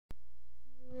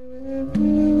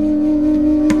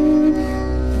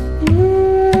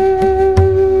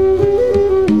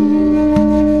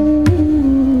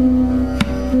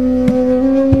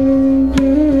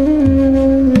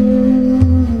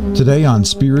today on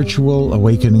Spiritual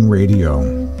Awakening Radio.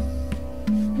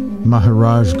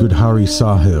 Maharaj Girdhari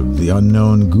Sahib, the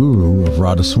unknown guru of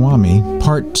Radhasoami,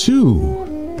 Part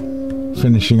 2,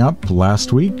 finishing up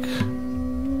last week.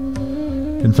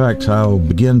 In fact, I'll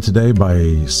begin today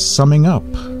by summing up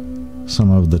some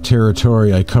of the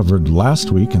territory I covered last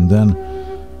week, and then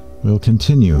we'll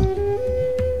continue.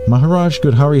 Maharaj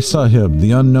Girdhari Sahib,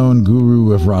 the unknown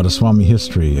guru of Radhasoami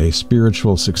history, a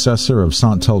spiritual successor of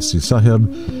Sant Tulsi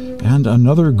Sahib, and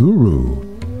another guru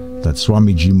that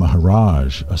Swami Ji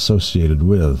Maharaj associated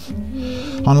with.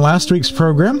 On last week's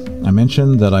program, I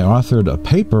mentioned that I authored a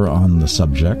paper on the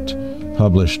subject,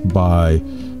 published by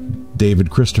David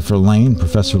Christopher Lane,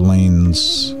 Professor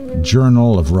Lane's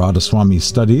Journal of Radhasoami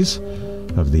Studies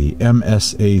of the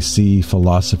MSAC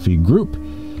Philosophy Group,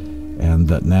 and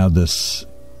that now this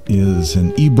is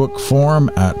in ebook form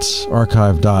at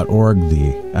archive.org,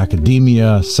 the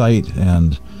academia site,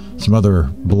 and some other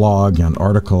blog and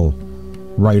article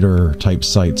writer type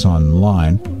sites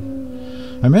online.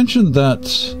 I mentioned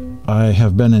that I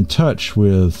have been in touch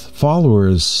with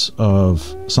followers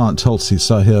of Sant Tulsi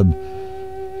Sahib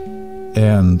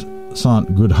and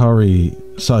Sant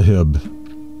Girdhari Sahib,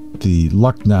 the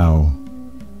Lucknow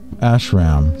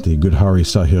ashram, the Girdhari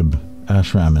Sahib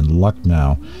ashram in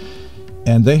Lucknow,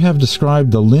 and they have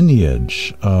described the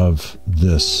lineage of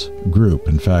this group.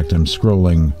 In fact, I'm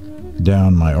scrolling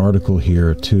down my article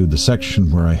here to the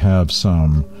section where I have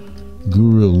some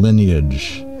guru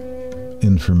lineage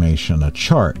information, a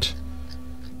chart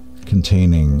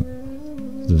containing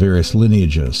the various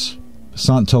lineages.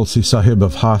 Sant Tulsi Sahib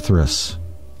of Hathras,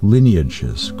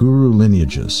 lineages, guru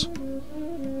lineages.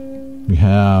 We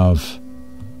have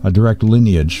a direct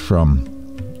lineage from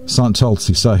Sant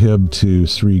Tulsi Sahib to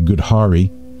Sri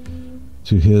Girdhari,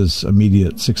 to his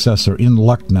immediate successor in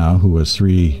Lucknow, who was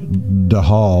Sri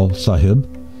Dayal Sahib.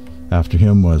 After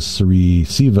him was Sri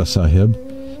Shiva Sahib.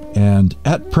 And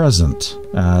at present,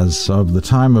 as of the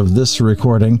time of this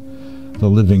recording, the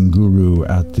living guru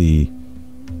at the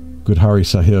Girdhari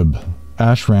Sahib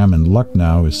ashram in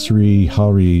Lucknow is Sri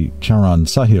Hari Charan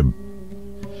Sahib.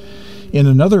 In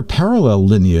another parallel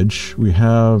lineage, we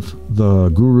have the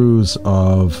gurus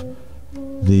of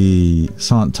the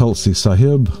Sant Tulsi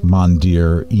Sahib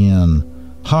Mandir in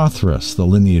Hathras. The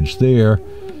lineage there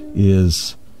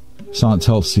is Sant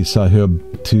Tulsi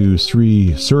Sahib to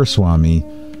Sri Swami,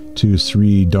 to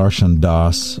Sri Darshan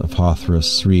Das of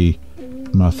Hathras, Sri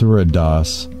Mathura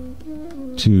Das,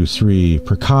 to Sri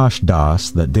Prakash Das,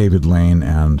 that David Lane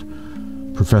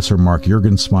and Professor Mark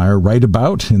Juergensmeyer write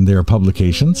about in their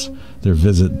publications, their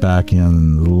visit back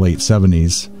in the late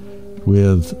 70s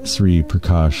with Sri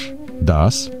Prakash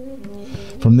Das.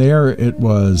 From there it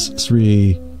was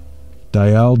Sri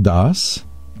Dayal Das,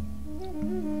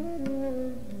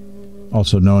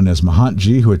 also known as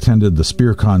Mahantji, who attended the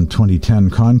SpearCon 2010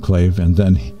 conclave, and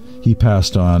then he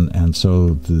passed on, and so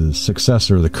the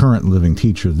successor, the current living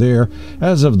teacher there,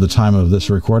 as of the time of this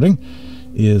recording,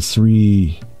 is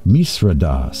Sri Misra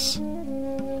Das.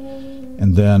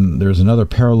 And then there's another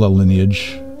parallel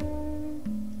lineage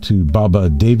to Baba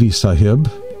Devi Sahib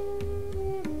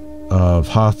of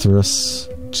Hathras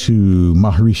to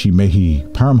Maharishi Mehi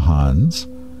Paramhans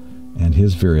and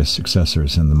his various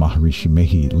successors in the Maharishi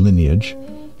Mehi lineage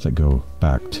that go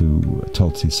back to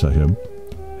Tulsi Sahib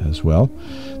as well.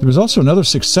 There was also another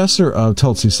successor of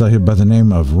Tulsi Sahib by the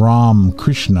name of Ram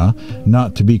Krishna,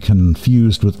 not to be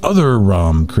confused with other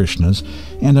Ram Krishnas,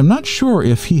 and I'm not sure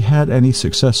if he had any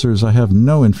successors. I have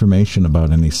no information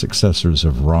about any successors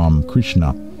of Ram Krishna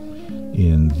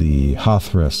in the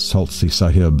Hathras Tulsi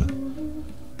Sahib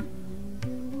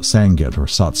Sangit or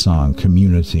Satsang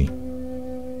community.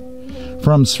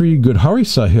 From Sri Girdhari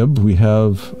Sahib, we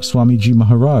have Swami Ji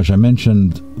Maharaj. I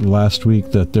mentioned last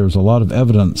week that there's a lot of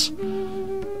evidence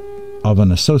of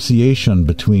an association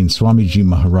between Swami Ji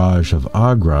Maharaj of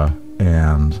Agra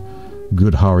and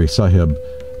Girdhari Sahib,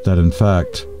 that in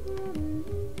fact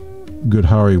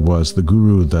Girdhari was the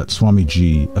guru that Swami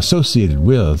Ji associated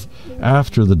with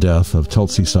after the death of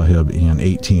Tulsi Sahib in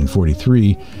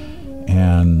 1843,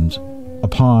 and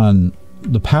upon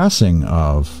the passing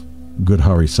of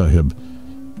Girdhari Sahib,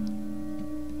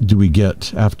 do we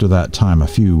get, after that time,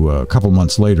 a couple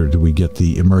months later, do we get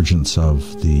the emergence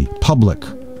of the public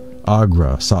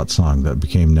Agra satsang that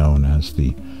became known as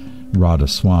the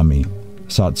Radhasoami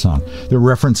satsang. There are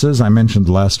references I mentioned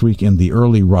last week in the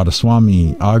early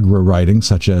Radhasoami Agra writings,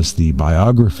 such as the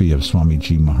biography of Swami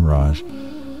Ji Maharaj,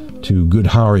 to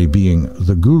Girdhari being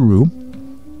the guru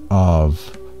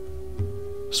of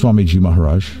Swami Ji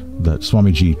Maharaj, that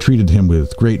Swami Ji treated him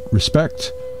with great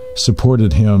respect,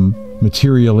 supported him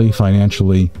materially,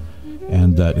 financially,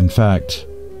 and that in fact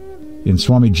in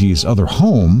Swamiji's other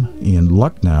home in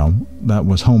Lucknow, that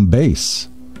was home base.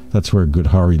 That's where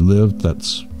Girdhari lived.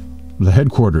 That's the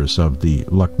headquarters of the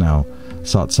Lucknow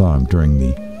Satsang during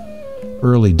the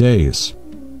early days.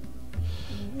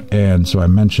 And so I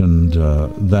mentioned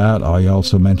that. I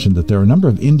also mentioned that there are a number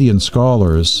of Indian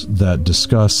scholars that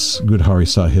discuss Girdhari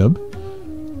Sahib,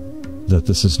 that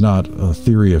this is not a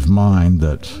theory of mine,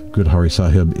 that Girdhari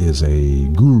Sahib is a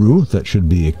guru that should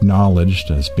be acknowledged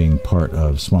as being part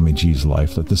of Swamiji's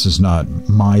life, that this is not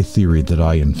my theory that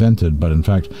I invented, but in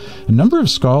fact a number of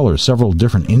scholars, several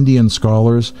different Indian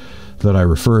scholars that I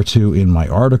refer to in my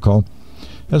article,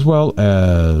 as well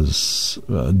as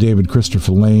David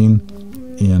Christopher Lane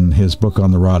in his book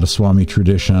on the Radhasoami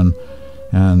tradition,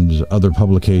 and other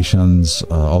publications,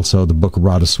 also the book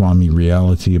Radhasoami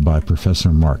Reality by Professor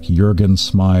Mark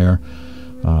Juergensmeyer,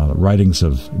 writings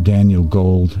of Daniel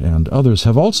Gold, and others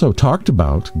have also talked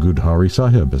about Girdhari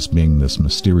Sahib as being this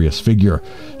mysterious figure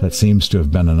that seems to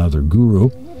have been another guru.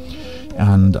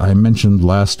 And I mentioned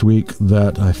last week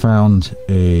that I found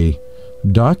a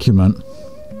document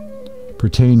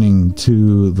pertaining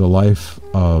to the life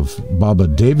of Baba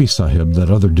Devi Sahib, that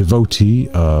other devotee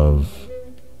of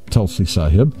Tulsi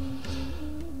Sahib,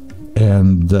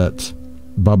 and that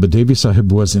Baba Devi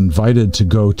Sahib was invited to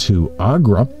go to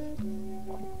Agra.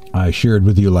 I shared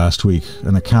with you last week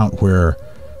an account where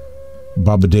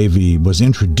Baba Devi was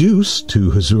introduced to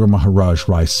Hazur Maharaj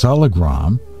Rai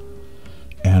Salagram,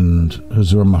 and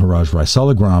Hazur Maharaj Rai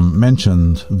Salagram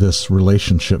mentioned this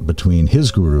relationship between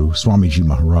his guru, Swami Ji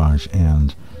Maharaj,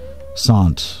 and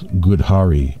Sant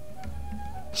Girdhari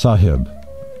Sahib.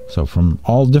 So from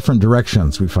all different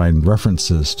directions we find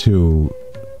references to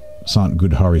Sant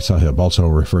Girdhari Sahib, also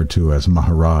referred to as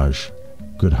Maharaj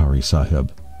Girdhari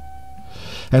Sahib.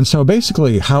 And so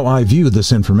basically how I view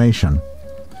this information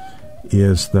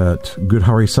is that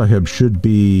Girdhari Sahib should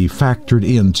be factored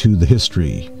into the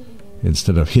history.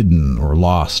 Instead of hidden or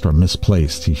lost or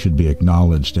misplaced, he should be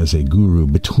acknowledged as a guru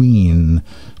between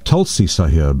Tulsi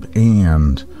Sahib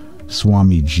and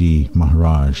Swami Ji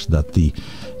Maharaj, that the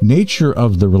nature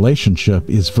of the relationship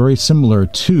is very similar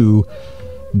to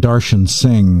Darshan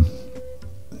Singh,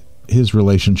 his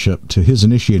relationship to his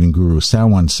initiating guru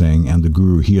Sawan Singh, and the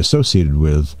guru he associated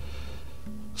with,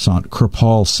 Sant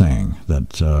Kripal Singh,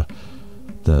 that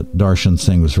Darshan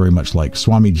Singh was very much like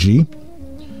Swami Ji,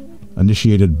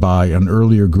 initiated by an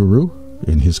earlier guru,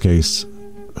 in his case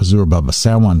Hazur Baba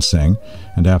Sawan Singh,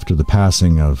 and after the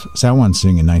passing of Sawan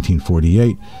Singh in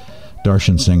 1948,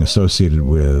 Darshan Singh associated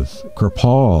with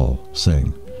Kripal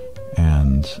Singh,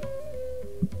 and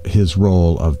his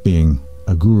role of being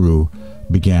a guru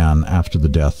began after the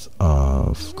death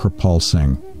of Kripal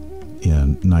Singh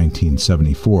in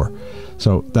 1974.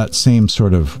 So that same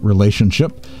sort of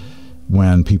relationship,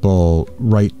 when people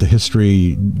write the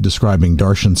history describing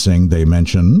Darshan Singh, they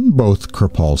mention both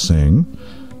Kripal Singh,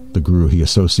 the guru he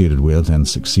associated with and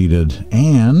succeeded,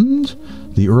 and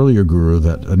the earlier guru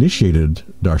that initiated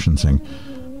Darshan Singh,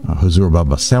 Hazur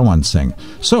Baba Sawan Singh.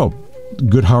 So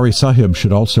Girdhari Sahib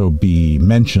should also be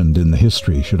mentioned in the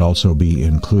history, should also be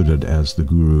included as the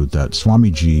guru that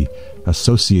Swamiji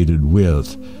associated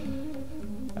with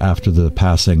after the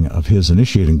passing of his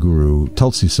initiating guru,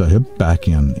 Tulsi Sahib, back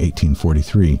in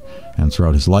 1843. And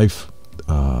throughout his life,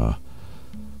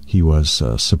 he was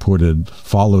supported,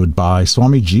 followed by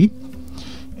Swamiji,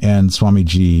 and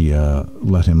Swamiji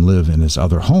let him live in his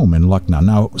other home in Lucknow.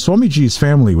 Now, Swamiji's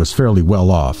family was fairly well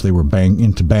off. They were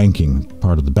into banking,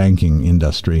 part of the banking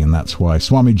industry, and that's why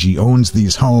Swamiji owns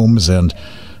these homes, and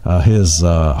his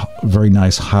very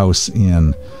nice house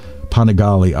in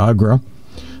Panagali, Agra.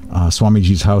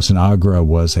 Swamiji's house in Agra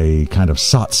was a kind of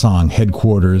satsang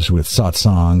headquarters, with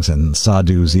satsangs and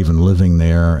sadhus even living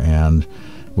there, and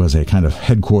was a kind of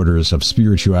headquarters of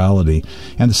spirituality.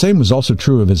 And the same was also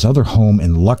true of his other home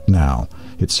in Lucknow.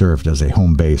 It served as a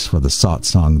home base for the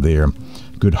satsang there.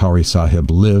 Girdhari Sahib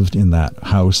lived in that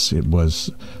house. It was,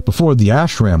 before the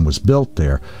ashram was built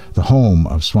there, the home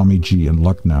of Swamiji in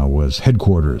Lucknow was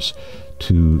headquarters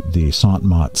to the Sant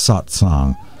Mat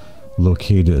satsang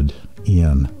located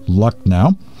in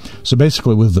Lucknow. So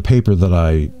basically, with the paper that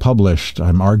I published,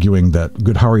 I'm arguing that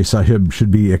Girdhari Sahib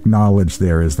should be acknowledged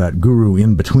there as that guru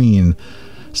in between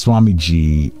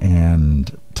Swamiji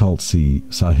and Tulsi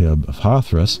Sahib of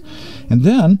Hathras. And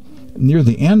then, near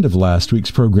the end of last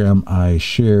week's program, I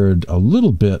shared a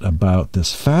little bit about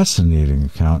this fascinating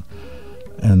account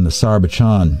in the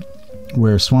Bachan,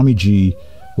 where Swamiji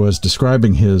was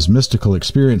describing his mystical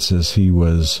experiences. He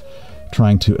was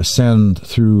trying to ascend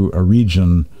through a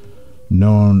region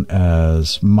known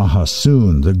as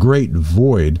Maha-Sunn, the Great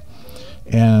Void,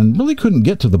 and really couldn't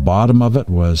get to the bottom of it,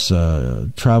 was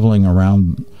traveling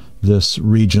around this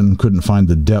region, couldn't find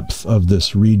the depth of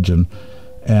this region,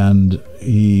 and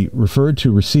he referred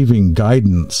to receiving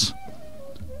guidance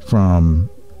from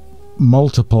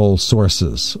multiple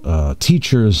sources,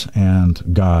 teachers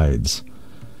and guides,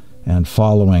 and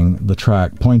following the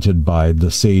track pointed by the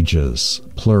sages,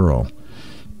 plural.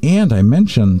 And I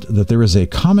mentioned that there is a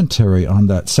commentary on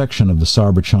that section of the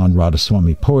Bachan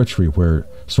Radhasoami poetry where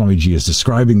Swamiji is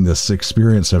describing this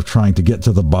experience of trying to get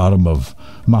to the bottom of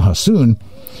Maha-Sunn,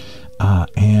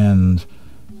 and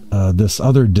this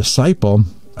other disciple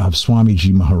of Swami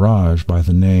Ji Maharaj by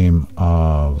the name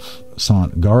of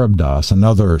Sant Girdhari,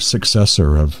 another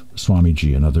successor of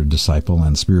Swamiji, another disciple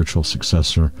and spiritual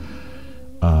successor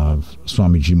of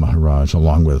Swami Ji Maharaj,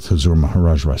 along with Hazur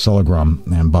Maharaj Rai Salagram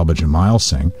and Baba Jamal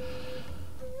Singh.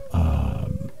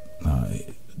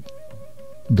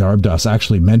 Girdhari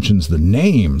actually mentions the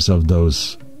names of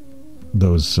those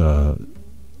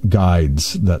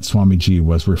guides that Swamiji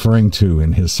was referring to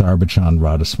in his Bachan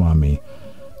Radhasoami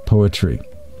poetry.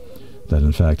 That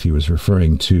in fact he was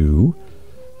referring to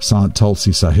Sant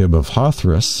Tulsi Sahib of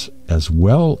Hathras, as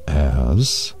well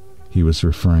as he was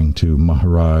referring to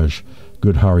Maharaj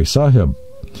Girdhari Sahib.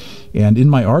 And in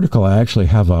my article, I actually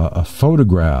have a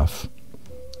photograph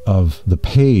of the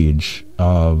page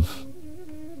of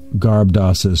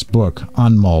Girdhari's book,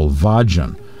 Anmal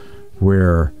Vajan,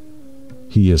 where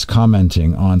he is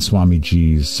commenting on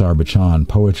Swamiji's Bachan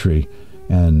poetry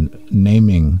and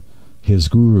naming his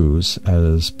gurus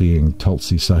as being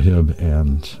Tulsi Sahib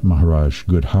and Maharaj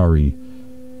Girdhari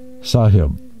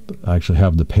Sahib. I actually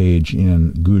have the page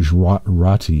in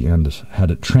Gujarati and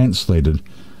had it translated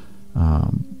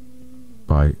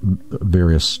by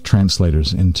various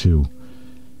translators into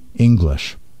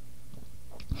English.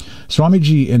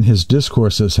 Swamiji in his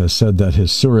discourses has said that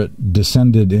his surat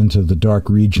descended into the dark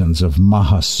regions of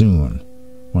Maha-Sunn,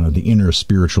 one of the inner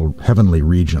spiritual heavenly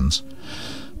regions,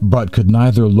 but could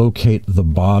neither locate the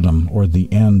bottom or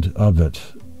the end of it,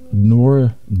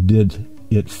 nor did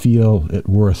it feel it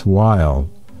worthwhile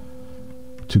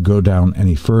to go down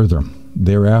any further.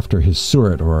 Thereafter his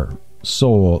surat, or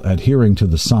soul, adhering to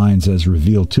the signs as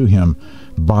revealed to him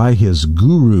by his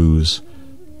gurus,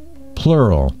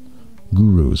 plural,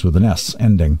 gurus with an S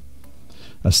ending,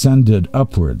 ascended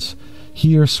upwards.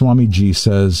 Here Swamiji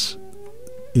says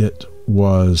it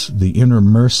was the inner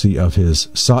mercy of his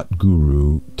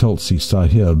Satguru, Tulsi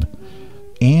Sahib,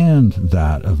 and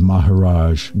that of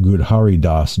Maharaj Girdhari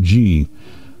Das Ji,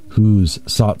 whose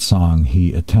satsang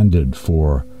he attended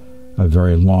for a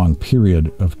very long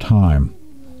period of time,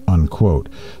 unquote.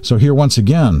 So here once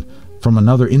again, from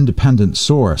another independent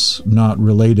source, not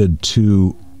related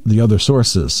to the other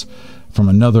sources, from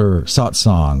another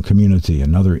satsang community,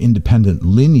 another independent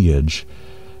lineage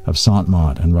of Sant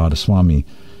Mat and Radhaswami,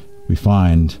 we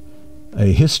find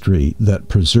a history that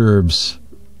preserves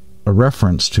a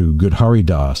reference to Girdhari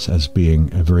Das as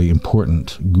being a very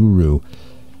important guru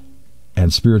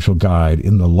and spiritual guide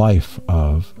in the life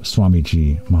of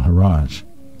Swamiji Maharaj.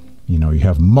 You know, you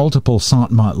have multiple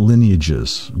Sant Mat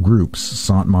lineages, groups,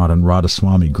 Sant Mat and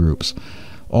Radhaswami groups,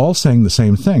 all saying the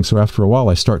same thing. So after a while,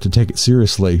 I start to take it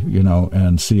seriously, you know,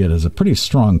 and see it as a pretty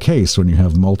strong case when you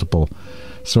have multiple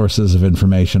sources of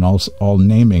information, all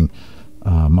naming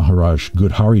Maharaj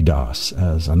Girdhari Das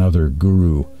as another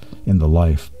guru in the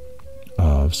life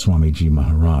of Swamiji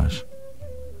Maharaj.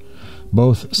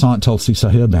 Both Sant Tulsi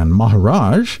Sahib and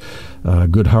Maharaj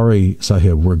Girdhari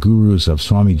Sahib were gurus of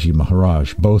Swamiji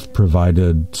Maharaj. Both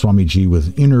provided Swamiji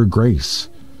with inner grace,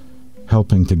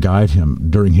 helping to guide him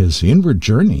during his inward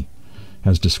journey,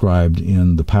 as described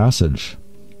in the passage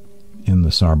in the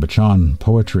Bachan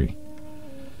poetry.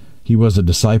 He was a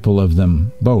disciple of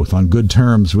them both, on good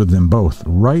terms with them both,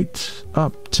 right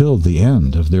up till the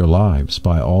end of their lives,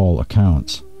 by all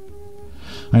accounts.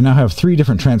 I now have 3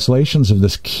 different translations of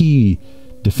this key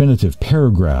definitive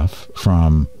paragraph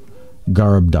from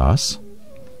Girdhari.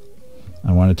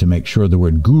 I wanted to make sure the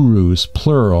word gurus,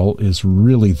 plural, is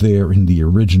really there in the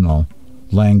original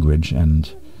language,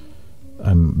 and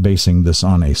I'm basing this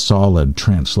on a solid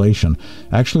translation.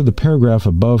 Actually, the paragraph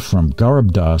above from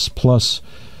Girdhari plus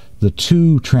the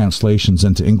 2 translations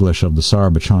into English of the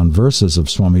Bachan verses of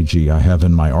Swamiji I have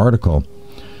in my article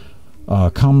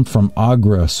come from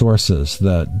Agra sources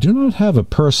that do not have a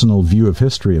personal view of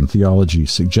history and theology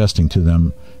suggesting to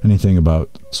them anything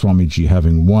about Swamiji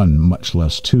having 1, much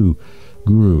less 2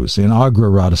 gurus. In Agra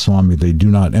Radhaswami, they do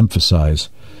not emphasize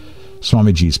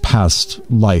Swamiji's past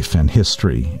life and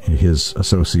history, his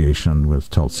association with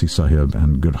Tulsi Sahib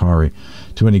and Girdhari,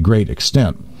 to any great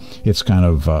extent. It's kind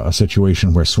of a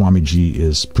situation where Swamiji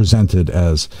is presented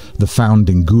as the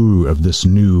founding guru of this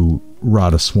new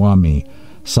Radhasoami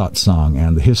Satsang,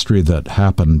 and the history that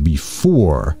happened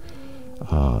before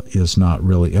is not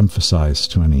really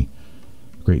emphasized to any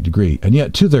great degree. And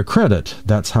yet, to their credit,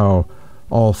 that's how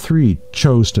all three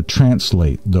chose to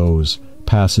translate those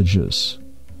passages,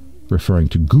 referring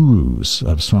to gurus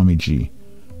of Swamiji,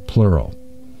 plural.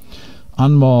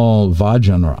 Anmal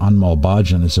Vajan, or Anmal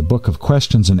Bhajan, is a book of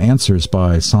questions and answers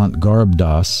by Sant Girdhari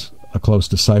Das, a close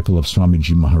disciple of Swami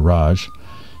Ji Maharaj,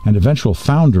 and eventual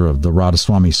founder of the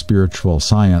Radhasoami spiritual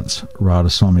science,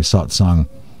 Radhasoami Satsang,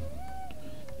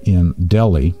 in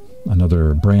Delhi,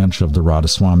 another branch of the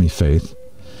Radhasoami faith.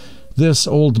 This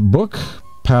old book,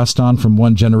 passed on from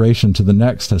one generation to the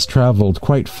next, has traveled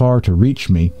quite far to reach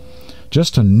me.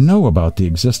 Just to know about the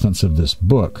existence of this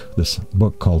book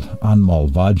called Anmal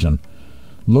Vajan,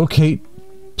 locate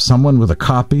someone with a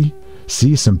copy,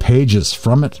 see some pages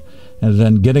from it, and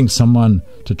then getting someone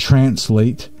to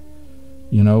translate,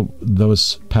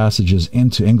 those passages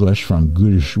into English, from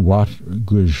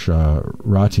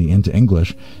Gujarati into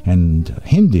English and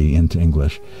Hindi into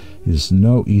English, is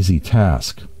no easy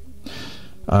task.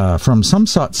 From some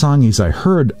satsangis I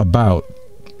heard about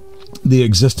the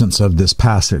existence of this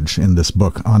passage in this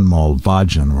book, Anmal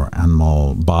Vajan, or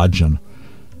Anmal Bhajan,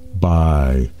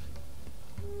 by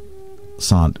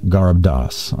Sant Girdhari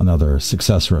Das, another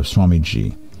successor of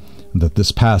Swamiji, that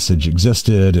this passage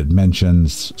existed. It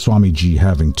mentions Swamiji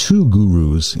having two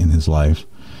gurus in his life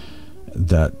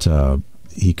that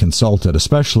he consulted,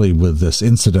 especially with this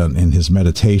incident in his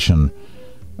meditation,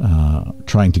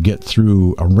 trying to get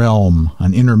through a realm,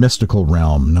 an inner mystical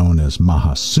realm known as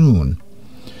Maha-Sunn,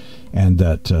 and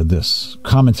that this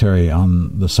commentary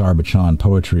on the Bachan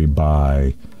poetry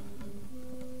by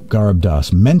Girdhari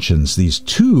Das mentions these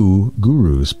two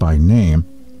gurus by name.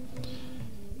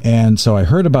 And so I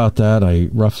heard about that. I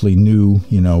roughly knew,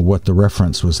 what the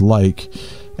reference was like.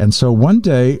 And so one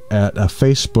day at a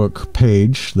Facebook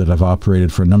page that I've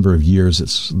operated for a number of years,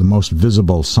 it's the most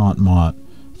visible Sant Mat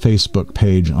Facebook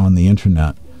page on the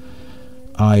internet,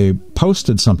 I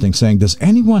posted something saying, does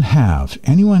anyone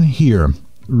here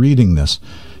reading this,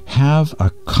 have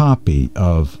a copy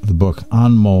of the book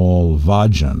Anmal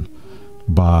Vajan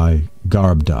by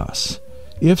Girdhari Das?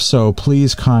 If so,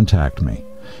 please contact me.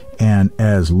 And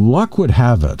as luck would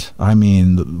have it,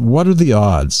 what are the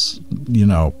odds?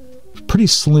 Pretty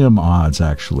slim odds,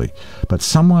 actually. But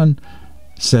someone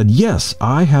said, yes,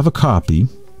 I have a copy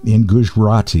in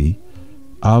Gujarati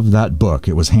of that book.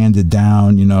 It was handed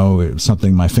down, it was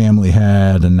something my family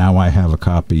had, and now I have a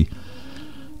copy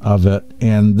of it.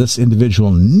 And this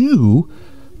individual knew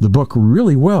the book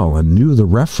really well and knew the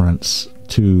reference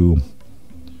to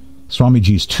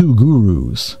Swamiji's two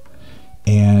gurus.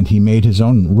 And he made his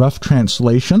own rough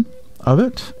translation of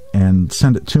it and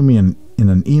sent it to me in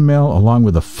an email, along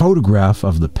with a photograph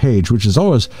of the page, which is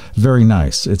always very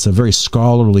nice. It's a very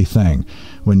scholarly thing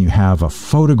when you have a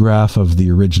photograph of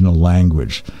the original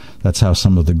language. That's how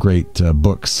some of the great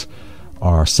books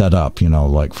are set up,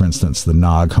 like, for instance, the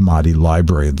Nag Hammadi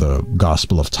Library, the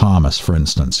Gospel of Thomas, for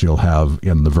instance. You'll have,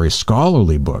 in the very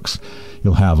scholarly books,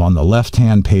 you'll have on the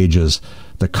left-hand pages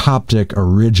the Coptic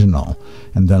original,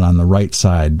 and then on the right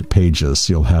side pages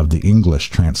you'll have the English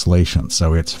translation.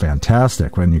 So it's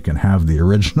fantastic when you can have the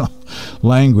original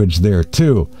language there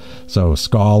too. So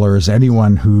scholars,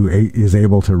 anyone who is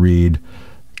able to read,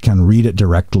 can read it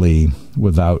directly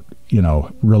without,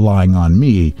 relying on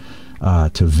me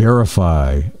to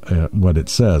verify what it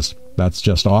says. That's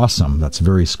just awesome. That's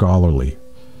very scholarly,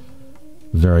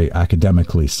 very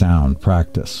academically sound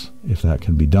practice, if that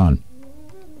can be done.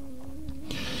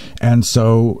 And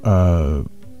so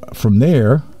from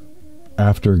there,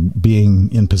 after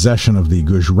being in possession of the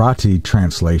Gujarati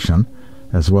translation,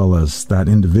 as well as that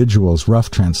individual's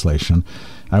rough translation,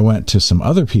 I went to some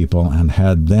other people and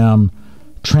had them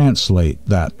translate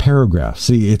that paragraph.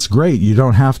 See, it's great. You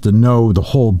don't have to know the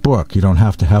whole book. You don't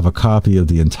have to have a copy of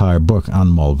the entire book,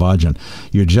 Anmal Vajan.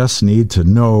 You just need to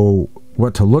know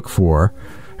what to look for,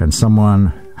 and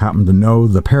someone happened to know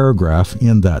the paragraph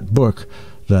in that book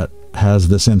that has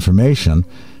this information,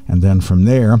 and then from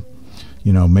there,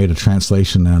 made a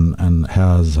translation and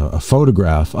has a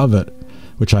photograph of it,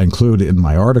 which I include in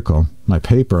my article, my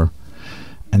paper.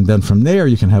 And then from there,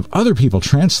 you can have other people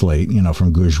translate,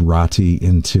 from Gujarati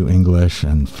into English,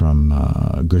 and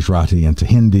from Gujarati into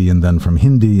Hindi, and then from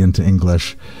Hindi into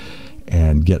English,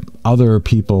 and get other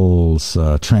people's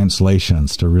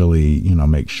translations to really,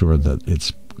 make sure that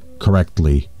it's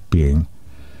correctly being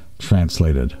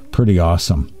translated. Pretty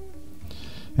awesome.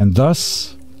 And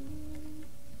thus,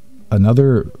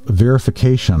 another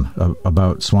verification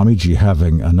about Swamiji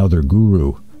having another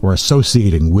guru, or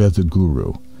associating with a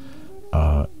guru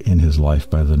in his life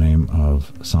by the name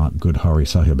of Sant Girdhari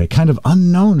Sahib, a kind of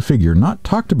unknown figure, not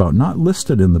talked about, not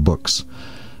listed in the books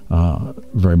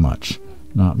very much,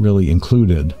 not really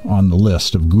included on the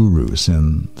list of gurus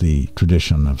in the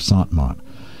tradition of Sant Mat.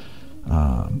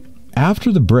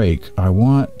 After the break, I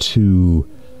want to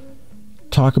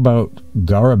talk about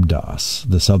Garab Das,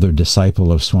 this other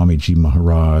disciple of Swami Ji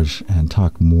Maharaj, and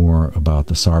talk more about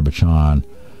the Bachan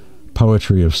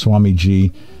poetry of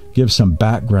Swamiji, give some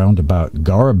background about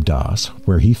Garab Das,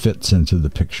 where he fits into the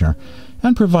picture,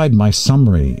 and provide my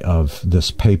summary of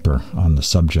this paper on the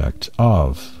subject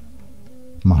of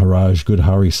Maharaj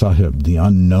Girdhari Sahib, the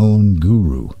unknown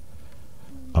guru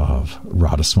of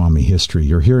Radhasoami history.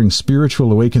 You're hearing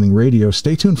Spiritual Awakening Radio.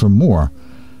 Stay tuned for more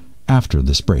after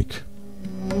this break.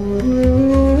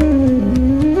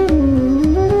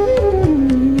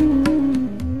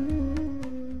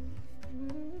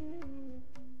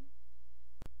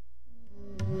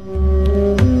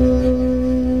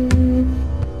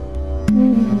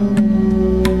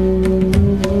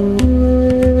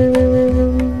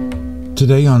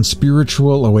 Today on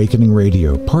Spiritual Awakening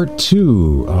Radio, Part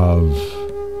 2 of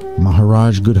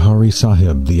Maharaj Girdhari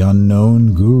Sahib, the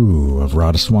unknown guru of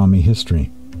Radhasoami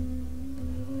history.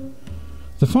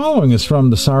 The following is from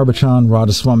the Bachan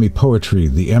Radhasoami poetry,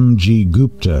 the M.G.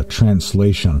 Gupta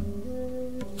translation,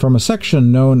 from a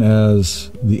section known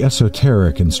as the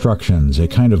Esoteric Instructions, a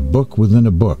kind of book within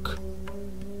a book.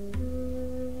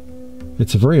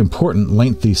 It's a very important,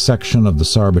 lengthy section of the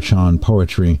Bachan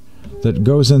poetry that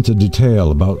goes into detail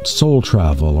about soul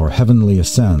travel or heavenly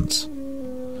ascents.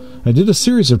 I did a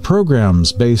series of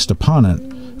programs based upon it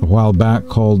a while back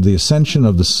called The Ascension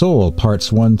of the Soul,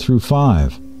 Parts 1 through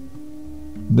 5.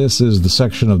 This is the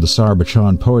section of the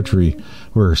Bachan poetry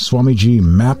where Swamiji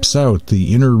maps out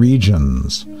the inner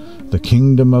regions, the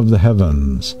kingdom of the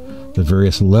heavens, the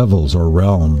various levels or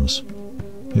realms.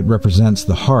 It represents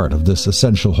the heart of this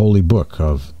essential holy book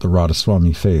of the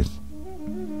Radhasoami faith.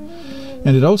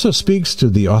 And it also speaks to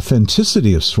the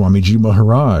authenticity of Swami Ji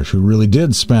Maharaj, who really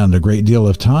did spend a great deal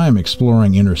of time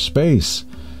exploring inner space.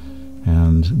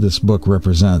 And this book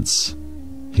represents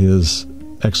his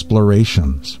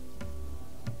explorations.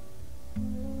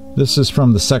 This is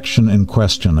from the section in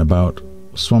question about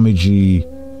Swamiji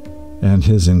and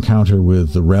his encounter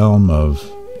with the realm of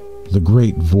the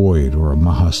Great Void, or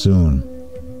Maha-Sunn.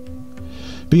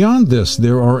 Beyond this,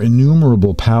 there are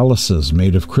innumerable palaces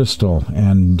made of crystal,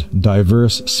 and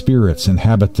diverse spirits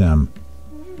inhabit them,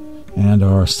 and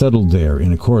are settled there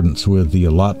in accordance with the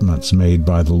allotments made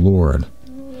by the Lord.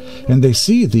 And they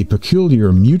see the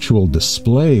peculiar mutual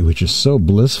display which is so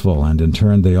blissful, and in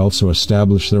turn they also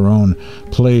establish their own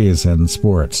plays and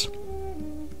sports.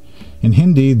 In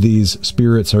Hindi, these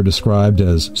spirits are described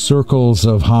as circles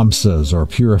of Hamsas, or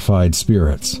purified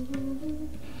spirits.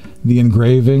 The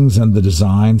engravings and the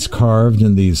designs carved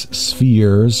in these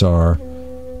spheres are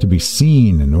to be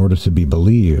seen in order to be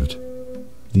believed.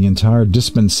 The entire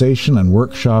dispensation and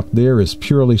workshop there is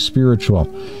purely spiritual.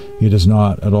 It is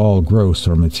not at all gross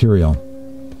or material.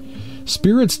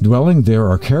 Spirits dwelling there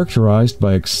are characterized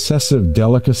by excessive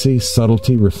delicacy,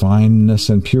 subtlety, refinedness,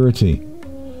 and purity.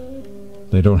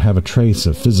 They don't have a trace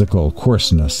of physical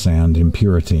coarseness and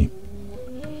impurity.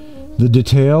 The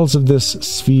details of this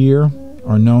sphere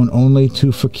are known only to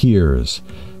fakirs.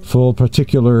 Full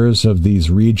particulars of these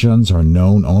regions are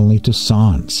known only to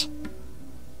sants.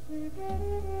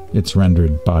 It's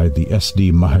rendered by the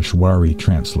S.D. Maheshwari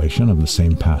translation of the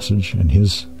same passage in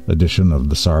his edition of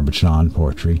the Bachan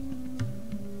poetry.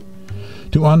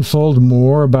 To unfold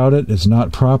more about it is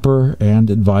not proper and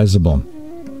advisable.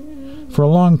 For a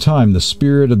long time, the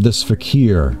spirit of this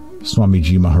fakir, Swami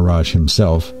Ji Maharaj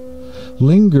himself,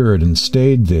 lingered and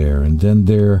stayed there, and then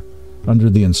there,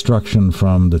 under the instruction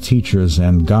from the teachers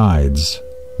and guides,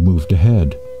 moved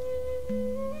ahead.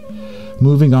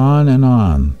 Moving on and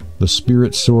on, the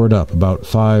spirit soared up about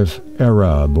 5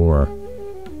 Arab, or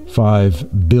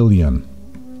 5 billion,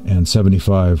 and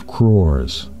 75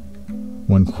 crores.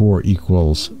 1 crore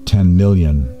equals 10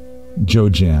 million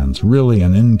jojans, really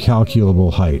an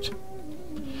incalculable height,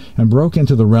 and broke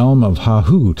into the realm of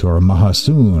Hahut, or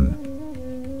Maha-Sunn,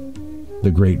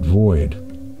 the Great Void,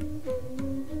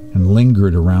 and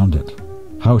lingered around it.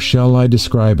 How shall I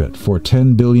describe it? For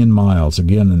 10 billion miles,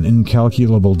 again an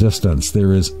incalculable distance,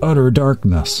 there is utter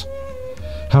darkness.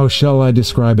 How shall I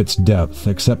describe its depth,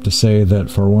 except to say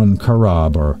that for 1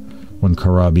 karab, or 1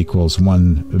 karab equals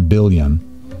 1 billion,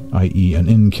 i.e. an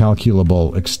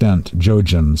incalculable extent,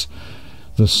 jojans,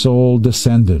 the soul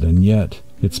descended, and yet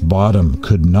Its bottom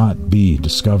could not be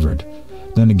discovered.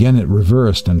 Then again it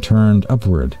reversed and turned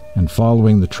upward, and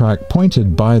following the track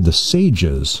pointed by the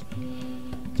sages,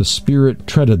 the spirit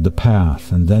treaded the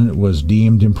path, and then it was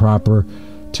deemed improper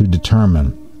to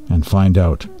determine and find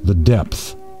out the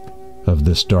depth of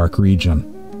this dark region.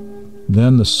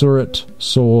 Then the Surat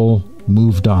soul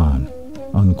moved on,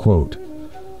 unquote.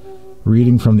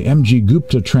 Reading from the M.G.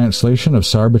 Gupta translation of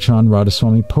Bachan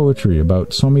Radhasoami poetry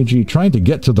about Swamiji trying to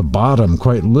get to the bottom,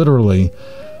 quite literally,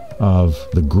 of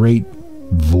the great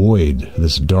void,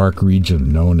 this dark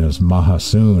region known as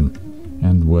Maha-Sunn,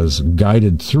 and was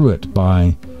guided through it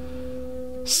by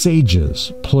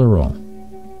sages, plural,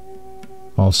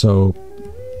 also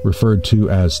referred to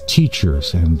as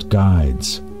teachers and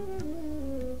guides,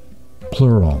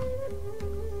 plural.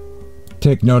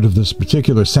 Take note of this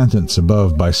particular sentence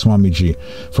above by Swamiji.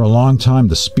 For a long time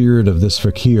the spirit of this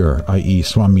fakir, i.e.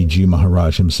 Swami Ji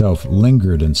Maharaj himself,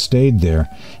 lingered and stayed there,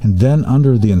 and then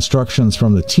under the instructions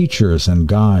from the teachers and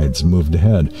guides moved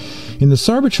ahead. In the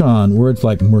Sarbachan, words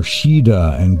like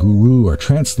Murshida and Guru are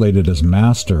translated as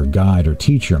master, guide, or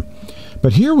teacher.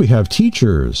 But here we have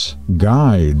teachers,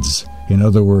 guides, in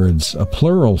other words, a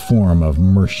plural form of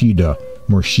Murshida,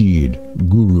 Murshid,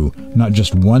 Guru, not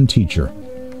just one teacher,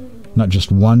 not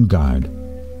just one guide.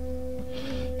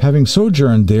 Having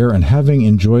sojourned there and having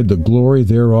enjoyed the glory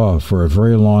thereof for a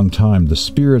very long time, the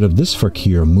spirit of this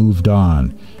fakir moved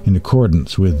on in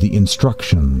accordance with the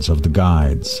instructions of the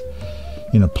guides.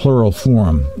 In a plural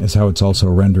form is how it's also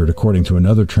rendered according to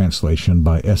another translation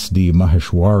by S.D.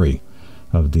 Maheshwari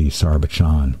of the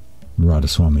Sarbachan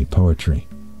Radhasoami poetry.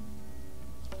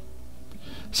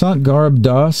 Sant Garb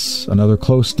Das, another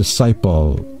close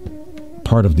disciple,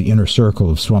 part of the inner circle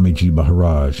of Swami Ji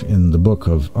Maharaj, in the book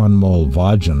of Anmol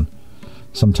Bachan,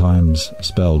 sometimes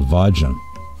spelled Bachan.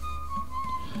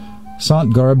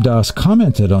 Sant Garb Das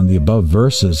commented on the above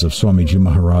verses of Swami Ji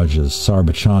Maharaj's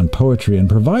Sarbachan poetry and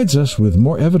provides us with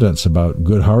more evidence about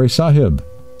Girdhari Sahib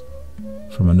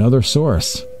from another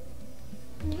source.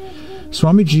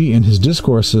 Swamiji in his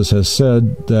discourses has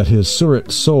said that his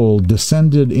Surat soul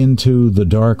descended into the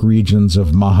dark regions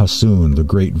of Maha-Sunn, the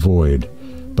great void,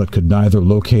 but could neither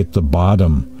locate the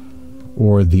bottom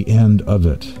or the end of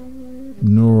it,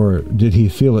 nor did he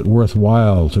feel it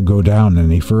worthwhile to go down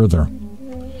any further.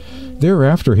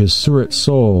 Thereafter his Surat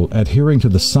soul, adhering to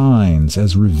the signs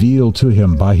as revealed to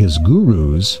him by his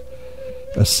gurus,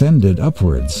 ascended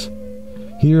upwards.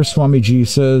 Here Swamiji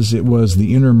says it was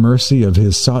the inner mercy of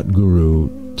his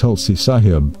Satguru, Tulsi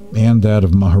Sahib, and that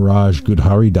of Maharaj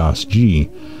Girdhari Das Ji,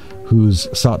 whose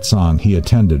Satsang he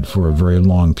attended for a very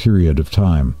long period of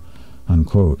time,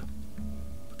 unquote.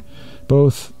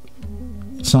 Both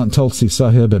Sant Tulsi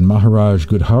Sahib and Maharaj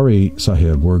Girdhari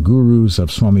Sahib were gurus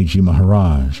of Swami Ji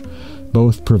Maharaj.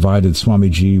 Both provided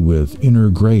Swamiji with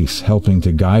inner grace, helping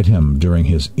to guide him during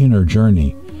his inner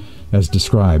journey, as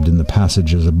described in the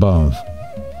passages above.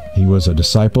 He was a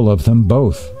disciple of them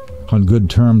both, on good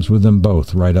terms with them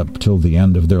both, right up till the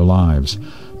end of their lives,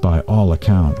 by all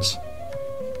accounts.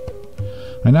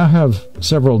 I now have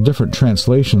several different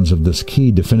translations of this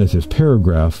key definitive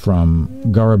paragraph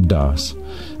from Garb Das.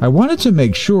 I wanted to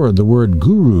make sure the word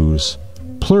gurus,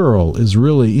 plural, is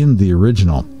really in the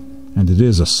original, and it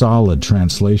is a solid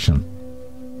translation.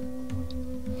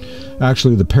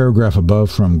 Actually, the paragraph above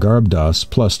from Garb Das,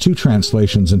 plus two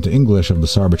translations into English of the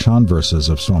Sarbachan verses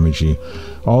of Swamiji,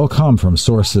 all come from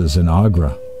sources in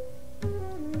Agra.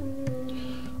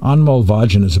 Anmol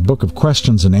Bachan is a book of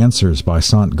questions and answers by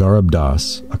Sant Garb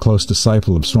Das, a close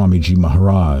disciple of Swami Ji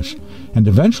Maharaj, and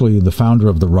eventually the founder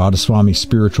of the Radhaswami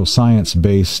spiritual science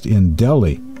based in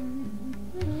Delhi.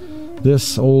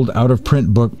 This old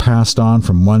out-of-print book passed on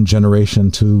from one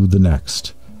generation to the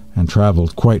next, and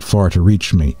traveled quite far to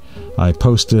reach me. I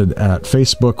posted at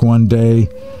Facebook one day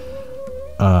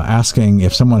asking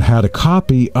if someone had a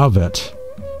copy of it,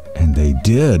 and they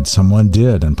did. Someone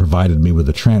did, and provided me with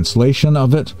a translation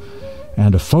of it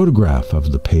and a photograph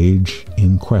of the page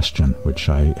in question, which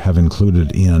I have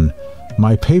included in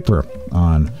my paper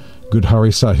on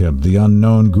Girdhari Sahib, the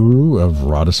unknown guru of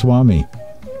Radhaswami.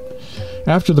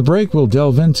 After the break, we'll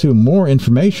delve into more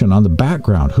information on the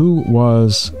background. Who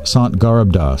was Sant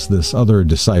Garb Das, this other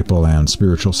disciple and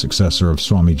spiritual successor of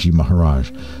Swami Ji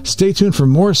Maharaj? Stay tuned for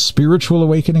more Spiritual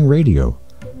Awakening Radio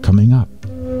coming up.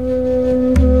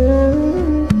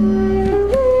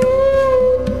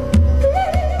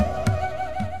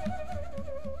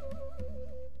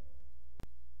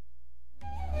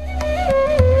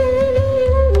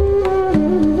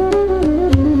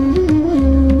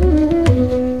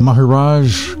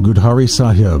 Maharaj Girdhari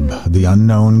Sahib, the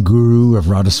unknown guru of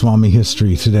Radhaswami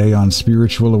history, today on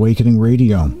Spiritual Awakening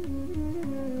Radio.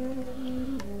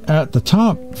 At the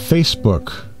top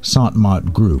Facebook Sant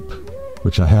Mat group,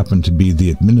 which I happened to be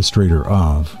the administrator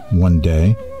of one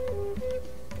day,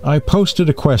 I posted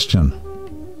a question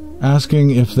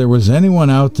asking if there was anyone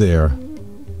out there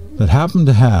that happened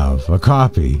to have a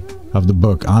copy of the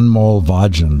book Anmol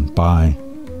Vajan by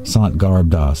Sant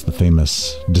Garbdas, the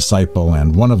famous disciple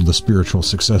and one of the spiritual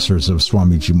successors of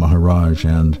Swami Ji Maharaj,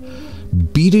 and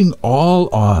beating all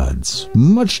odds,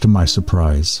 much to my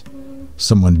surprise,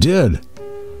 someone did.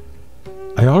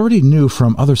 I already knew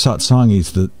from other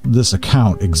satsangis that this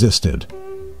account existed,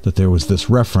 that there was this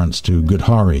reference to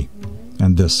Girdhari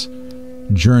and this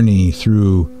journey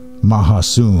through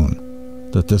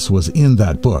Maha-Sunn, that this was in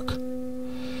that book.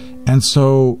 And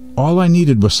so all I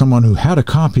needed was someone who had a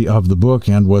copy of the book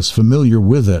and was familiar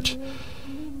with it.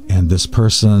 And this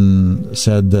person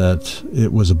said that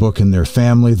it was a book in their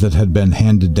family that had been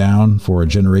handed down for a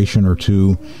generation or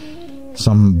two,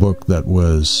 some book that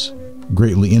was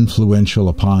greatly influential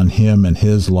upon him and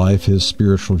his life, his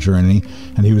spiritual journey,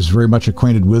 and he was very much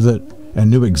acquainted with it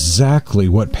and knew exactly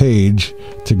what page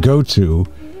to go to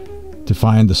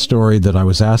find the story that I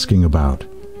was asking about.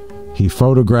 He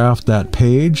photographed that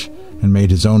page and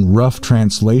made his own rough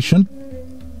translation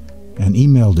and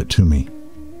emailed it to me.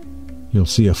 You'll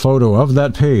see a photo of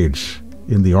that page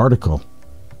in the article,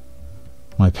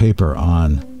 my paper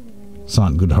on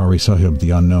Sant Girdhari Sahib,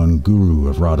 the unknown guru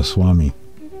of Radhaswami.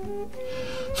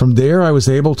 From there, I was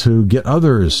able to get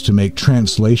others to make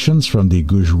translations from the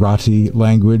Gujarati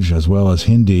language as well as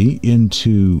Hindi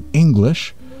into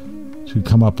English, to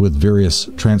come up with various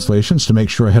translations to make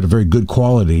sure I had a very good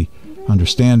quality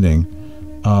understanding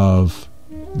of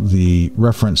the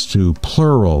reference to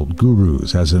plural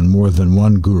gurus, as in more than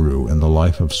one guru in the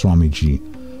life of Swami Ji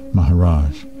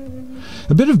Maharaj.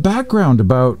 A bit of background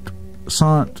about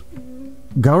Sant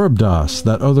Garbdas,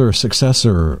 that other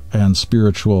successor and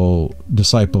spiritual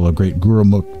disciple, a great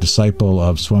Gurumukh disciple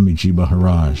of Swami Ji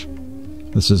Maharaj.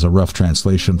 This is a rough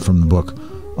translation from the book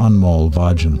Anmol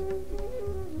Vajan.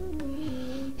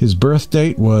 His birth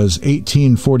date was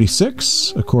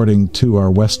 1846, according to our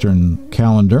Western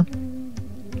calendar.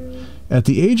 At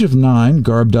the age of 9,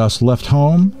 Garbdas left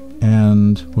home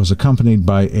and was accompanied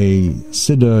by a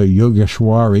Siddha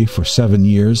Yogeshwari for 7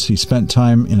 years. He spent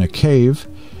time in a cave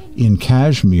in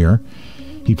Kashmir.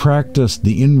 He practiced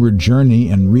the inward journey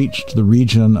and reached the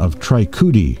region of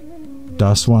Trikudi,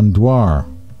 Daswandwar.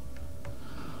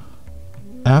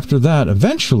 After that,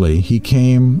 eventually, he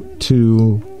came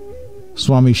to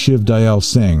Swami Shiv Dayal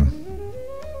Singh.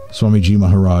 Swami Ji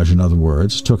Maharaj, in other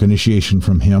words, took initiation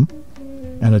from him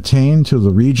and attained to the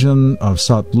region of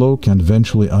Satlok and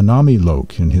eventually Anami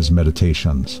Lok in his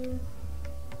meditations,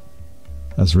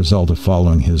 as a result of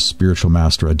following his spiritual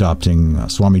master, adopting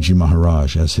Swami Ji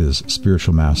Maharaj as his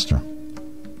spiritual master.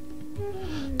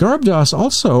 Garbdas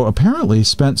also apparently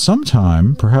spent some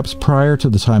time, perhaps prior to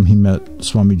the time he met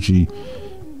Swamiji,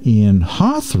 in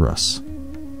Hathras,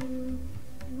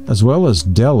 as well as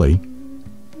Delhi.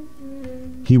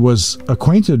 He was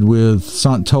acquainted with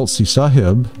Sant Tulsi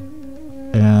Sahib,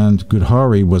 and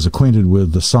Girdhari was acquainted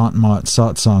with the Sant Mat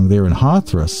Satsang there in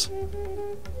Hathras,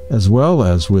 as well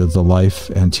as with the life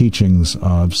and teachings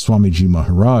of Swami Ji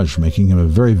Maharaj, making him a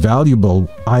very valuable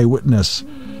eyewitness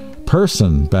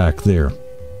person back there.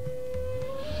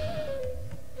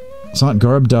 Sant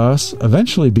Garbdas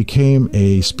eventually became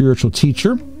a spiritual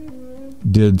teacher,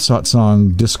 did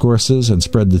satsang discourses, and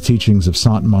spread the teachings of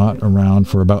Sant Mat around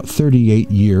for about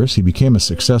 38 years. He became a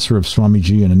successor of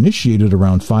Swamiji and initiated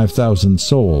around 5,000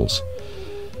 souls.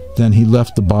 Then he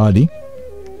left the body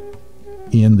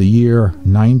in the year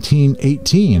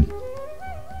 1918.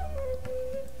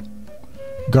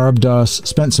 Garbdas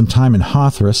spent some time in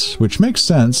Hathras, which makes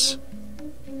sense.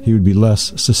 He would be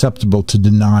less susceptible to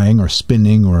denying or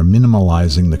spinning or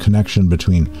minimalizing the connection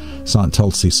between Sant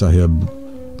Tulsi Sahib,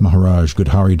 Maharaj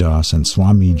Girdhari Das, and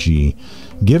Swamiji,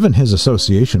 given his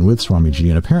association with Swamiji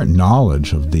and apparent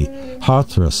knowledge of the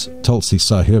Hathras Tulsi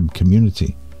Sahib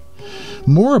community.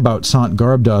 More about Sant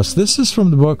Garbdas. This is from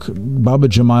the book Baba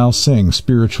Jamal Singh,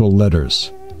 Spiritual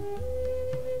Letters.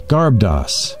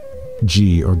 Garbdas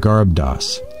Ji, or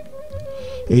Garbdas,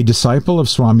 a disciple of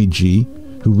Swamiji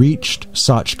who reached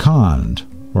Sachkhand,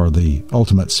 or the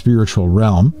ultimate spiritual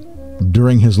realm,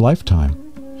 during his lifetime.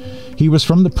 He was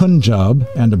from the Punjab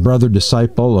and a brother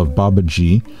disciple of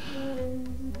Babaji.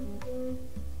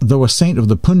 Though a saint of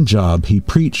the Punjab, he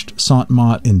preached Sant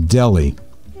Mat in Delhi,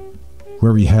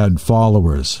 where he had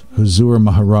followers. Huzur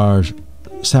Maharaj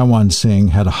Sawan Singh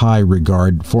had a high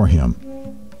regard for him."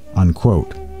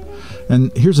 Unquote.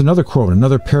 And here's another quote,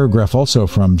 another paragraph also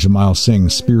from Jamal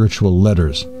Singh's Spiritual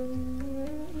Letters.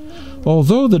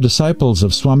 Although the disciples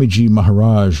of Swami Ji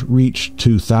Maharaj reached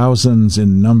to thousands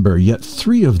in number, yet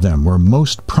 3 of them were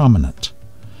most prominent.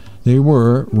 They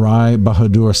were Rai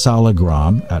Bahadur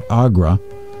Salagram at Agra,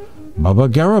 Baba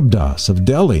Garabdas of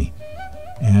Delhi,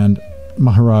 and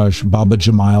Maharaj Baba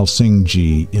Jamal Singh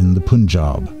Ji in the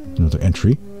Punjab. Another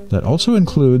entry that also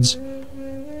includes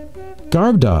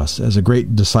Garabdas as a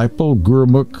great disciple,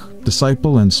 Gurumukh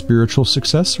disciple, and spiritual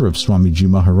successor of Swami Ji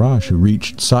Maharaj, who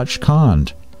reached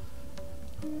Sachkhand.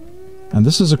 And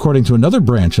this is according to another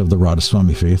branch of the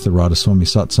Radhasoami faith, the Radhasoami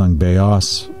Satsang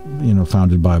Beas,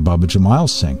 founded by Baba Jamal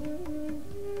Singh.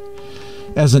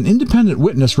 As an independent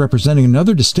witness representing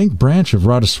another distinct branch of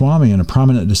Radhaswami and a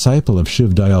prominent disciple of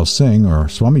Shiv Dayal Singh, or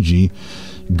Swamiji,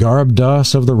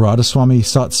 Garabdas of the Radhaswami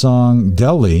Satsang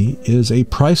Delhi is a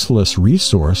priceless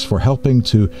resource for helping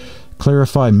to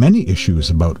clarify many issues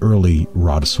about early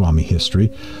Radhaswami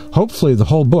history. Hopefully the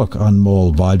whole book on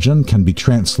Mol Vajan can be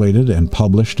translated and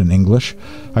published in English.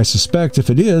 I suspect if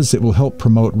it is, it will help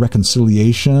promote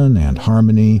reconciliation and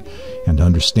harmony and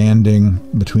understanding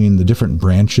between the different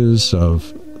branches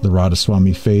of the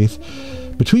Radhaswami faith,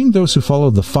 between those who follow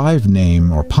the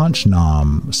 5-name or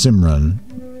Panchnam Simran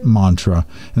mantra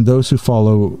and those who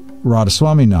follow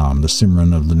Radhaswami Nam, the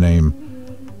Simran of the name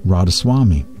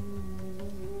Radhaswami.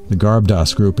 The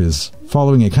Garabdas group is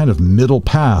following a kind of middle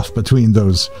path between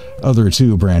those other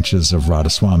 2 branches of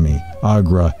Radhaswami,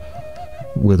 Agra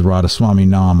with Radhaswami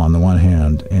Nam on the one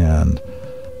hand, and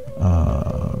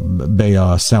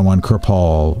Beya Sawan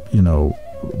Kirpal,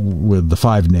 with the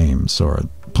 5 names, or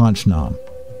Panchnam.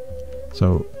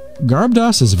 So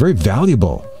Garabdas is a very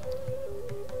valuable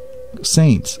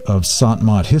saint of Sant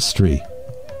Mat history,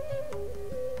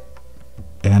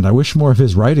 and I wish more of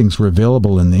his writings were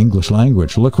available in the English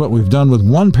language. Look what we've done with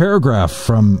 1 paragraph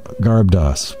from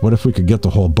Garabdas. What if we could get the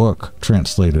whole book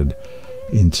translated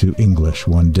into English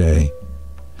one day?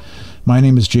 My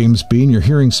name is James Bean. You're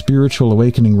hearing Spiritual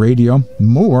Awakening Radio.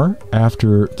 More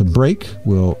after the break.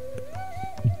 We'll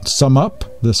sum up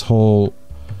this whole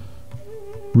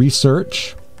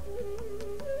research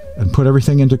and put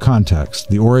everything into context.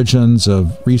 The origins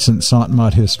of recent Sant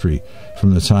Mat history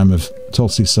from the time of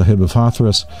Tulsi Sahib of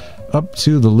Hathras up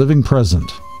to the living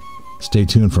present. Stay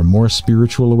tuned for more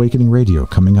Spiritual Awakening Radio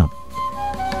coming up.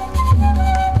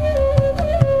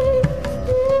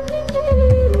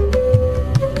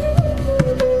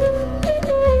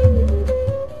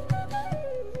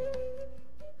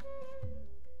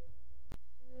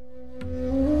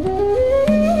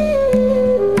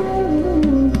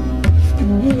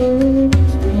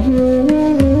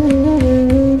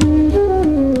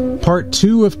 Part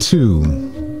 2 of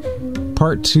 2.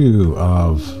 Part 2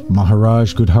 of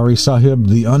Maharaj Girdhari Sahib,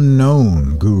 the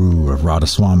unknown guru of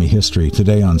Radhaswami history,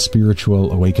 today on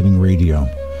Spiritual Awakening Radio.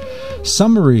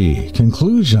 Summary,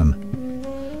 conclusion.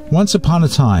 Once upon a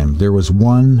time, there was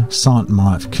one Sant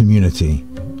Mat community,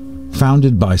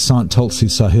 founded by Sant Tulsi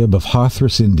Sahib of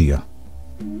Hathras, India.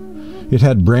 It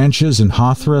had branches in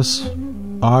Hathras,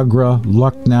 Agra,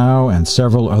 Lucknow, and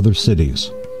several other cities.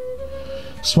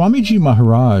 Swami Ji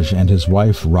Maharaj and his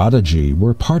wife Radhaji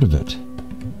were part of it,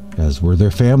 as were their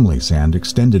families and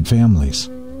extended families.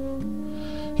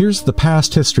 Here's the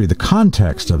past history, the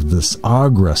context of this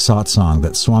Agra satsang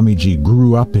that Swami Ji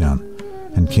grew up in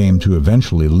and came to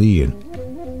eventually lead.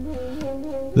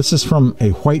 This is from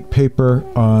a white paper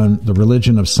on the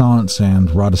religion of Saints and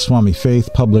Radhaswami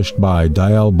faith published by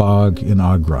Dayal Bagh in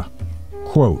Agra.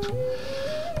 Quote,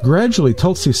 gradually,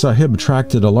 Tulsi Sahib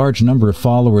attracted a large number of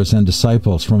followers and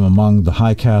disciples from among the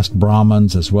high-caste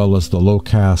Brahmins as well as the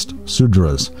low-caste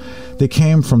Sudras. They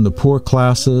came from the poor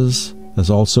classes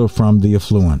as also from the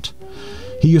affluent.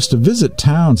 He used to visit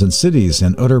towns and cities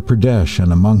in Uttar Pradesh,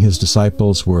 and among his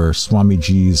disciples were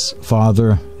Swamiji's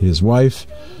father, his wife,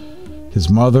 his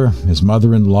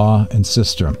mother-in-law, and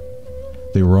sister.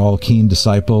 They were all keen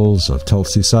disciples of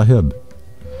Tulsi Sahib.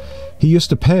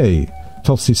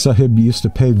 Tulsi Sahib used to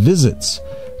pay visits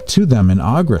to them in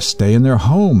Agra, stay in their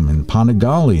home in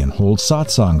Panagali, and hold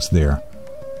satsangs there.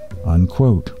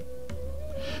 Unquote.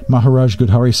 Maharaj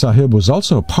Girdhari Sahib was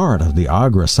also part of the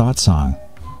Agra satsang,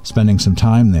 spending some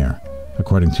time there,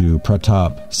 according to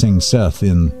Pratap Singh Seth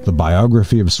in the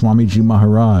biography of Swami Ji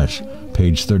Maharaj,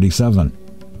 page 37.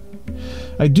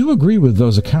 I do agree with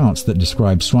those accounts that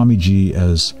describe Swami Ji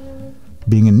as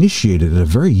being initiated at a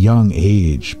very young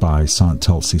age by Sant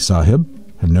Tulsi Sahib,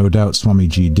 and no doubt Swami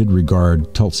Ji did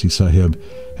regard Tulsi Sahib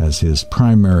as his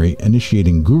primary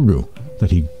initiating guru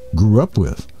that he grew up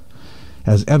with,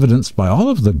 as evidenced by all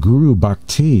of the guru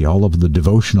bhakti, all of the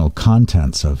devotional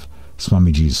contents of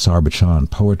Swami Ji's Bachan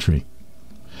poetry.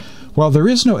 While there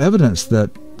is no evidence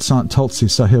that Sant Tulsi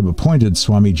Sahib appointed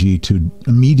Swamiji to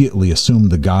immediately assume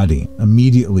the Gadi,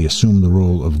 immediately assume the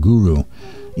role of Guru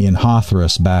in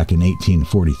Hathras back in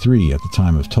 1843 at the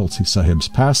time of Tulsi Sahib's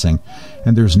passing,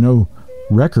 and there's no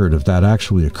record of that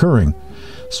actually occurring.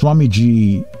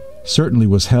 Swamiji certainly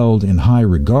was held in high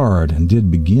regard and did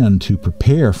begin to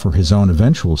prepare for his own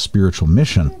eventual spiritual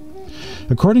mission.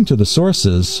 According to the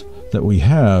sources that we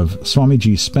have,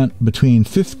 Swamiji spent between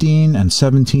 15 and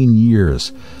 17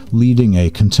 years leading a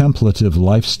contemplative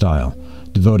lifestyle,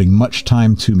 devoting much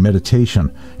time to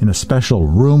meditation in a special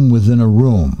room within a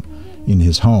room in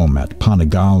his home at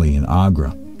Panagali in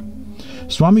Agra.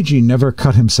 Swamiji never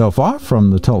cut himself off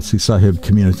from the Tulsi Sahib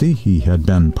community he had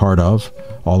been part of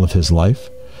all of his life.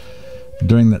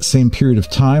 During that same period of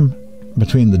time,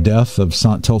 between the death of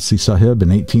Sant Tulsi Sahib in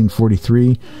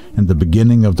 1843 and the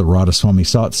beginning of the Radhasoami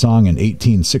Satsang in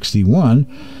 1861,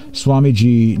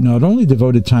 Swamiji not only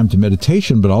devoted time to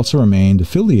meditation but also remained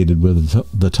affiliated with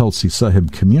the Tulsi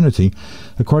Sahib community,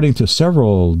 according to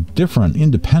several different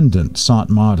independent Sant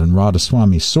Mat and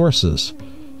Radhaswami sources,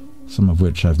 some of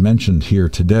which I've mentioned here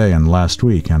today and last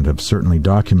week and have certainly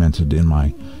documented in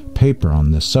my paper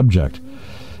on this subject.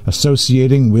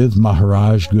 Associating with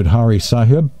Maharaj Girdhari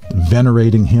Sahib,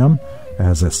 venerating him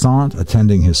as a sant,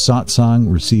 attending his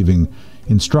satsang, receiving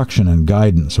instruction and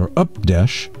guidance or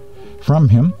updesh from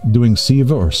him, doing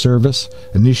seva or service,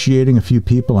 initiating a few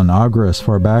people in Agra as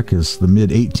far back as the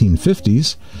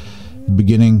mid-1850s,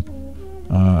 beginning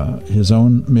his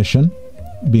own mission,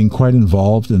 being quite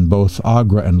involved in both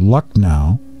Agra and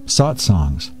Lucknow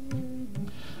satsangs.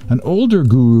 An older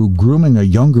guru grooming a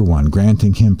younger one,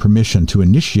 granting him permission to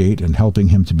initiate and helping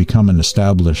him to become an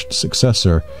established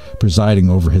successor, presiding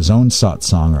over his own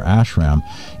satsang or ashram,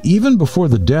 even before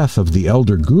the death of the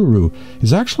elder guru,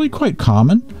 is actually quite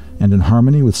common and in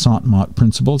harmony with Sant Mat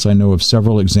principles. I know of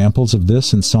several examples of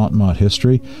this in Sant Mat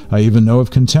history. I even know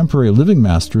of contemporary living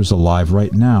masters alive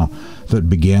right now that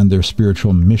began their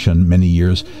spiritual mission many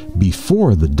years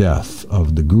before the death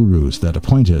of the gurus that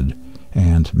appointed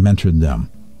and mentored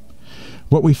them.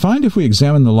 What we find if we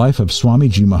examine the life of Swami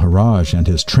Ji Maharaj and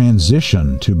his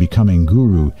transition to becoming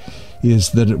guru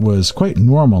is that it was quite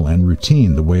normal and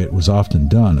routine the way it was often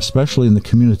done, especially in the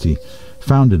community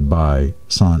founded by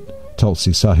Sant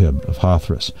Tulsi Sahib of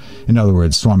Hathras. In other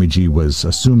words, Swamiji was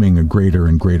assuming a greater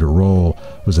and greater role,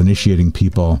 was initiating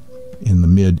people in the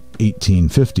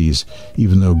mid-1850s,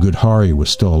 even though Girdhari was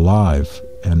still alive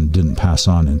and didn't pass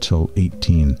on until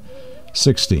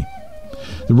 1860.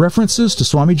 The references to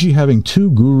Swamiji having two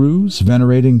gurus,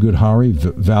 venerating Girdhari,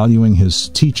 valuing his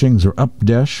teachings or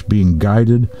updesh, being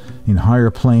guided in higher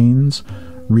planes,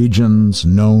 regions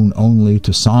known only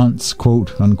to sants,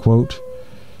 quote unquote,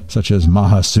 such as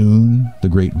Maha-Sunn, the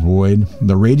great void,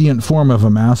 the radiant form of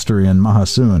a master in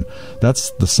Maha-Sunn.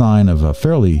 That's the sign of a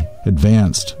fairly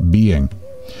advanced being.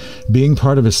 Being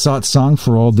part of his satsang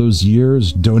for all those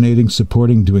years, donating,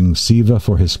 supporting, doing seva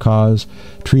for his cause,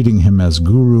 treating him as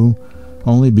guru,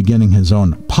 only beginning his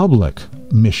own public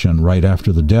mission right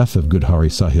after the death of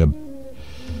Girdhari Sahib,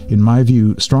 in my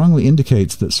view, strongly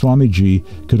indicates that Swamiji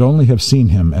could only have seen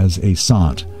him as a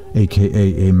sant,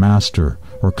 aka a master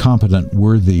or competent,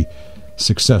 worthy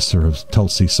successor of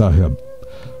Tulsi Sahib.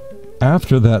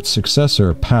 After that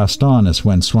successor passed on is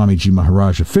when Swamiji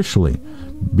Maharaj officially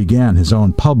began his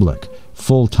own public,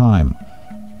 full-time,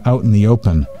 out in the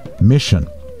open mission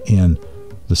in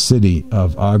the city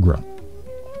of Agra.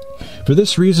 For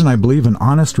this reason, I believe an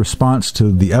honest response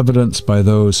to the evidence by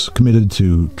those committed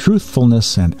to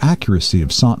truthfulness and accuracy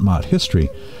of Sant Mat history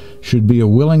should be a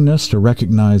willingness to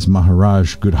recognize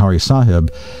Maharaj Girdhari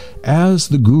Sahib as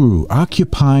the guru,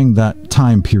 occupying that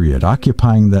time period,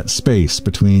 occupying that space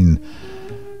between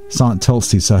Sant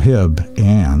Tulsi Sahib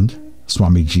and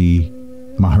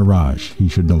Swamiji Maharaj. He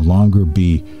should no longer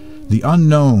be the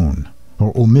unknown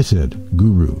or omitted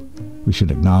guru. We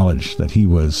should acknowledge that he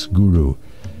was guru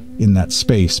in that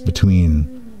space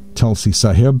between Tulsi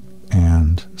Sahib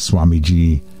and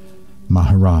Swamiji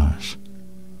Maharaj.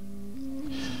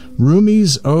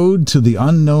 Rumi's Ode to the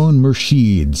Unknown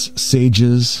Murshids,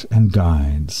 Sages and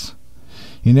Guides.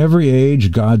 In every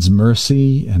age, God's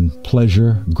mercy and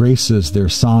pleasure graces their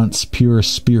sants' pure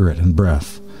spirit and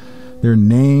breath. Their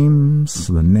names,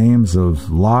 the names of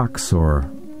lakhs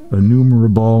or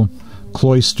innumerable,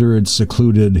 cloistered,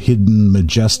 secluded, hidden,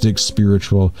 majestic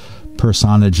spiritual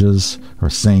personages or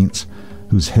saints,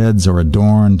 whose heads are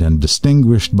adorned and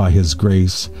distinguished by his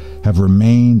grace, have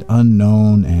remained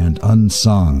unknown and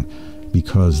unsung,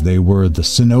 because they were the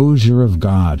cynosure of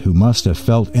God, who must have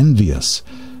felt envious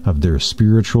of their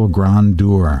spiritual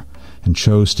grandeur, and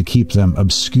chose to keep them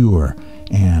obscure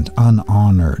and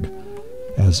unhonored,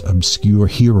 as obscure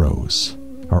heroes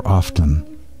are often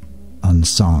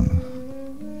unsung.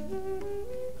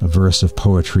 A verse of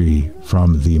poetry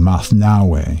from the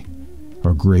Mathnawe,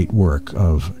 or great work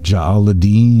of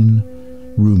Jalaluddin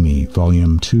Rumi,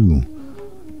 Volume 2,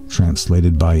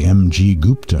 translated by M.G.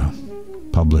 Gupta,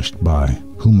 published by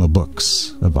Huma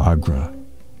Books of Agra,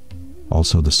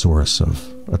 also the source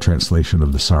of a translation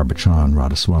of the Bachan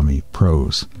Radhasoami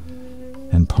prose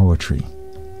and poetry.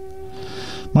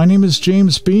 My name is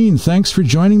James Bean. Thanks for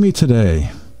joining me today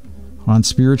on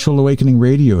Spiritual Awakening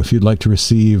Radio. If you'd like to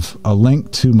receive a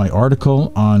link to my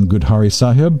article on Girdhari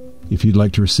Sahib, if you'd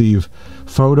like to receive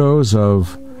photos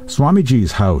of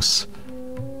Swamiji's house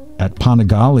at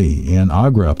Panagali in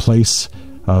Agra, a place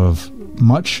of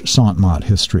much Sant Mat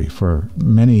history for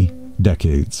many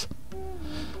decades,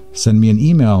 send me an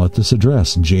email at this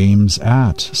address,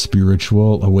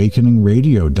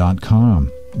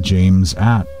 james@spiritualawakeningradio.com,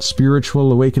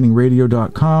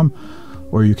 james@spiritualawakeningradio.com,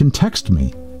 or you can text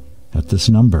me at this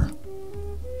number,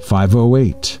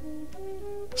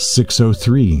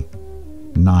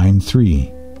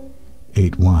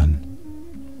 508-603-9381.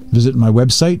 Visit my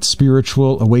website,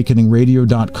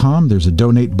 spiritualawakeningradio.com. There's a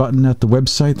donate button at the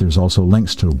website. There's also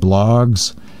links to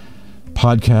blogs,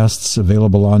 podcasts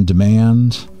available on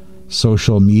demand,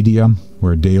 social media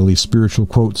where daily spiritual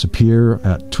quotes appear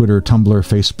at Twitter, Tumblr,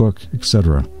 Facebook,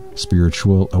 etc.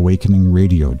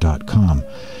 spiritualawakeningradio.com.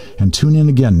 And tune in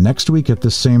again next week at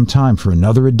the same time for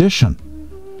another edition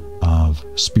of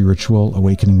Spiritual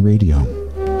Awakening Radio.